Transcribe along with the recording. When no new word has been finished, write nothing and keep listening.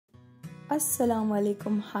Assalamu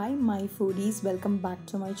alaikum. Hi my foodies, welcome back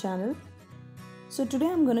to my channel. So today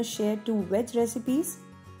I'm going to share two veg recipes,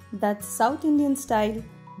 that's South Indian style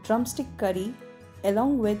drumstick curry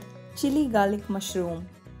along with chili garlic mushroom.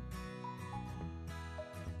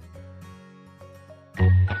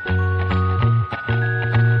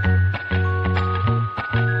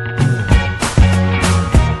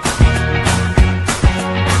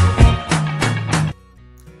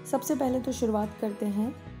 सबसे पहले तो शुरुआत करते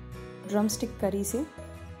हैं drumstick करी से।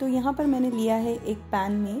 तो यहाँ पर मैंने लिया है एक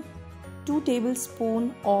पैन में 2 tablespoon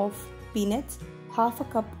of peanuts, half a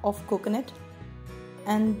cup of coconut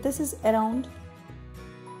and this is around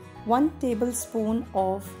 1 tablespoon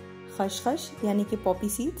of खसखस यानी कि पॉपी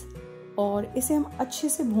सीड्स और इसे हम अच्छे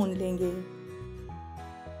से भून लेंगे।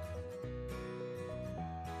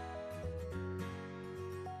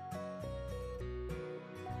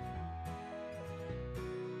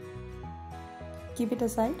 कीप इट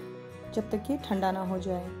असाइड जब तक ये ठंडा ना हो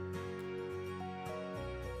जाए।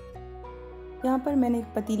 यहाँ पर मैंने एक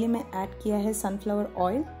पतीले में ऐड किया है sunflower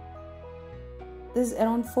oil. This is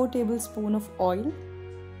around 4 tablespoon of oil,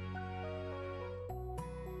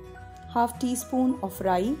 half tea spoon of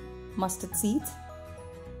राई mustard seeds,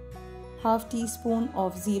 half tea spoon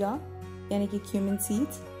of जीरा यानी कि cumin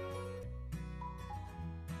seeds,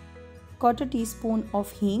 quarter tea spoon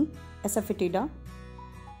of हींग एसाफेटिडा,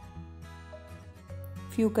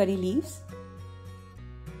 few curry leaves,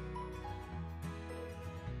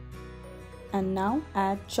 and now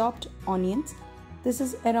add chopped onions. This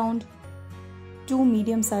is around 2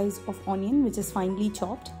 medium size of onion which is finely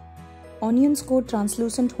chopped. Onions को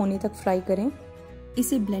translucent होने तक fry करें,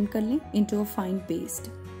 इसे blend कर लें into a fine paste.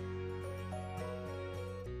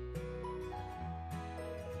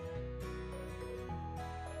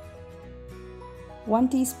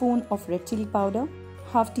 One teaspoon of red chili powder,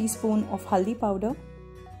 half teaspoon of haldi powder,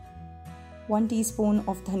 1 teaspoon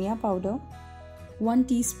of धनिया powder, 1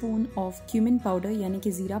 teaspoon of cumin powder यानी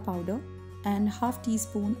कि जीरा powder and half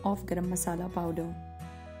teaspoon of गरम मसाला powder.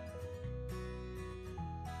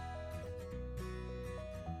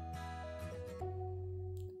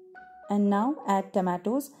 And now add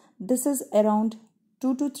tomatoes. This is around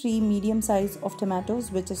 2 to 3 medium size of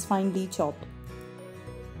tomatoes which is finely chopped.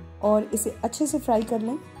 और इसे अच्छे से fry कर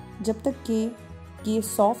लें जब तक कि ये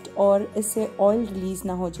सॉफ्ट और इससे ऑयल रिलीज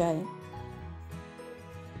ना हो जाए।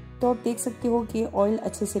 तो आप देख सकते हो कि ऑयल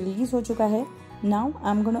अच्छे से रिलीज हो चुका है। Now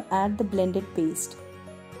I am gonna add the blended paste.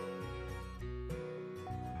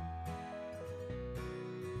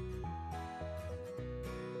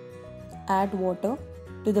 Add water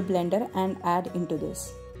to the blender and add into this.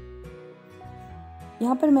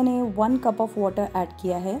 यहाँ पर मैंने 1 cup ऑफ वाटर ऐड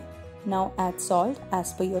किया है। Now add salt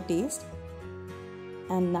as per your test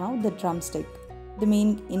and now the drumstick, the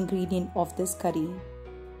main ingredient of this करी।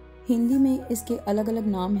 हिंदी में इसके अलग अलग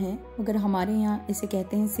नाम हैं, मगर हमारे यहाँ इसे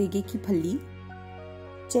कहते हैं सेगे की फली।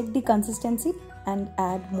 Check the consistency and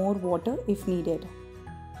add more water if needed.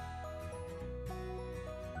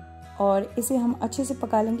 और इसे हम अच्छे से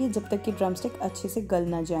पका लेंगे जब तक कि ड्रमस्टिक अच्छे से गल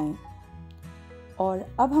ना जाएं। और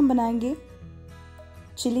अब हम बनाएंगे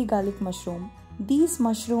chilli garlic mushroom. These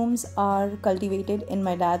mushrooms are cultivated in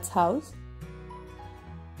my dad's house.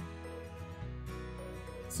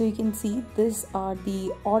 So you can see these are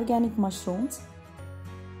the organic mushrooms.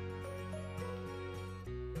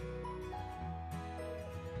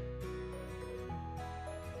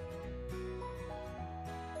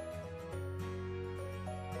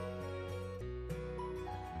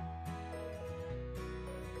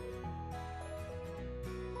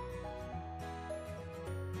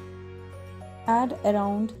 Add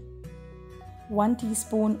around 1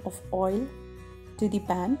 teaspoon of oil to the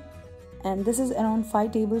pan. And this is around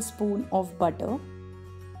 5 tablespoon of butter.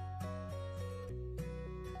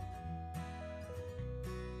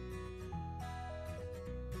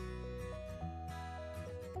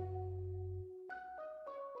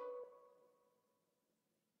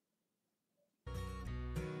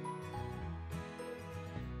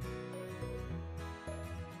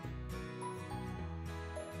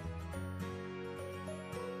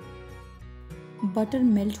 Butter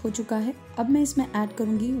melt हो चुका है। अब मैं इसमें add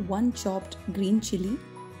करूंगी 1 chopped green chili,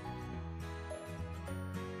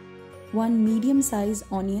 1 medium size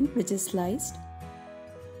onion which is sliced.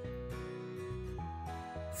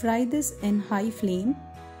 Fry this in high flame.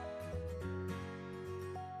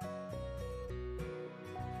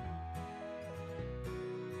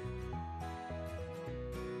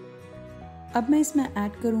 अब मैं इसमें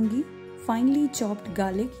ऐड करूंगी finely chopped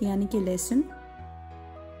garlic यानी कि लहसुन।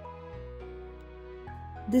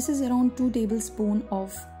 This is around 2 tablespoon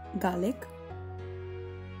of garlic,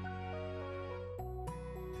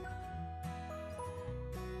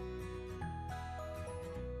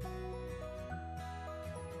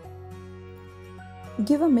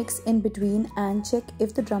 Give a mix in between and check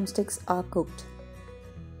if the drumsticks are cooked.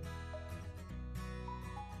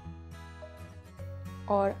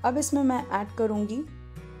 और अब इसमें मैं ऐड करूँगी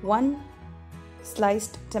 1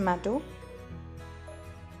 sliced tomato.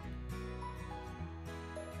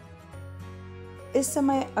 इस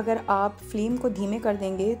समय अगर आप फ्लेम को धीमे कर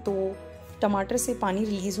देंगे तो टमाटर से पानी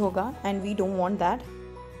रिलीज होगा and we don't want that.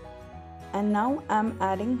 And now I'm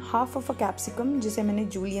adding half of a capsicum जिसे मैंने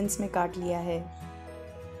juliennes में काट लिया है.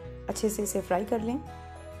 अच्छे से इसे फ्राई कर लें.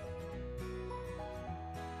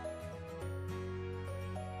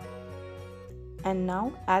 And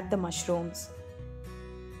now add the mushrooms.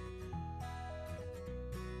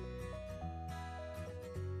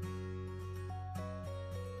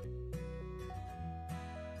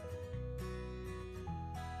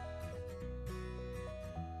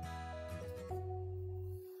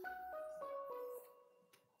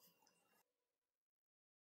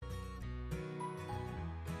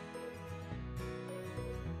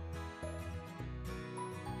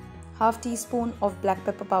 Half teaspoon of black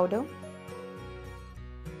pepper powder,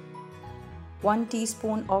 1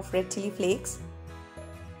 teaspoon of red chili flakes,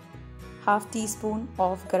 half teaspoon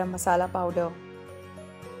of garam masala powder.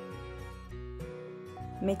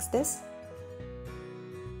 Mix this.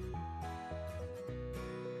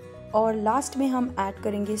 और लास्ट में हम ऐड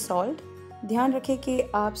करेंगे सॉल्ट. ध्यान रखें कि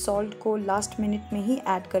आप सॉल्ट को लास्ट मिनट में ही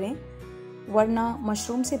ऐड करें, वरना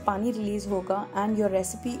मशरूम से पानी रिलीज होगा and your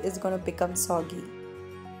recipe is gonna become soggy.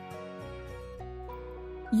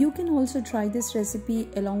 You can also try this recipe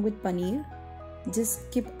along with paneer. Just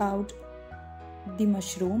skip out the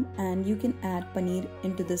mushroom and you can add paneer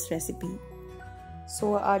into this recipe.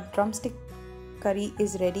 So our drumstick curry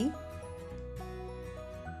is ready.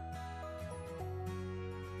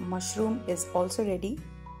 Mushroom is also ready.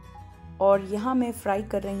 और यहाँ मैं fry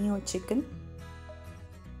कर रही हूँ chicken.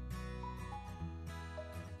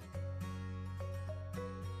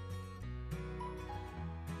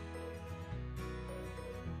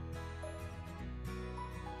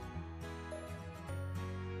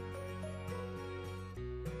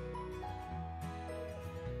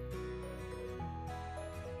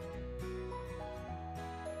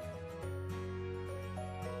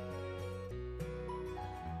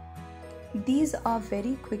 These are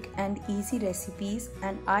very quick and easy recipes,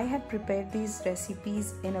 and I had prepared these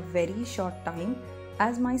recipes in a very short time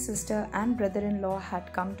as my sister and brother-in-law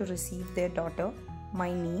had come to receive their daughter, my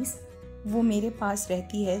niece. वो मेरे पास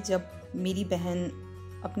रहती है जब मेरी बहन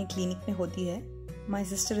अपनी clinic में होती है. My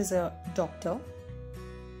sister is a doctor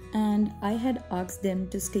and I had asked them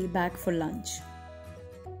to stay back for lunch.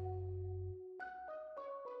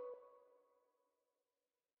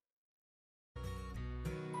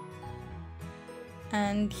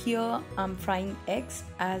 And here I'm frying eggs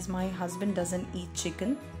as my husband doesn't eat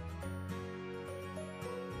chicken.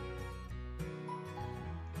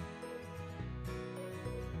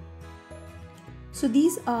 So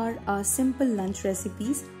these are our simple lunch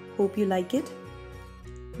recipes. Hope you like it.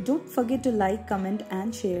 Don't forget to like, comment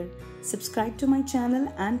and share. Subscribe to my channel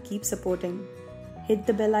and keep supporting. Hit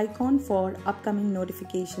the bell icon for upcoming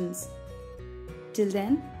notifications. Till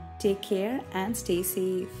then, take care and stay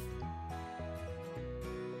safe.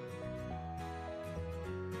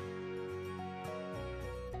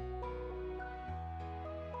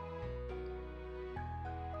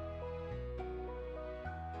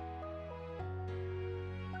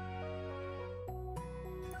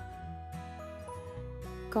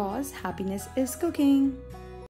 Cause happiness is cooking.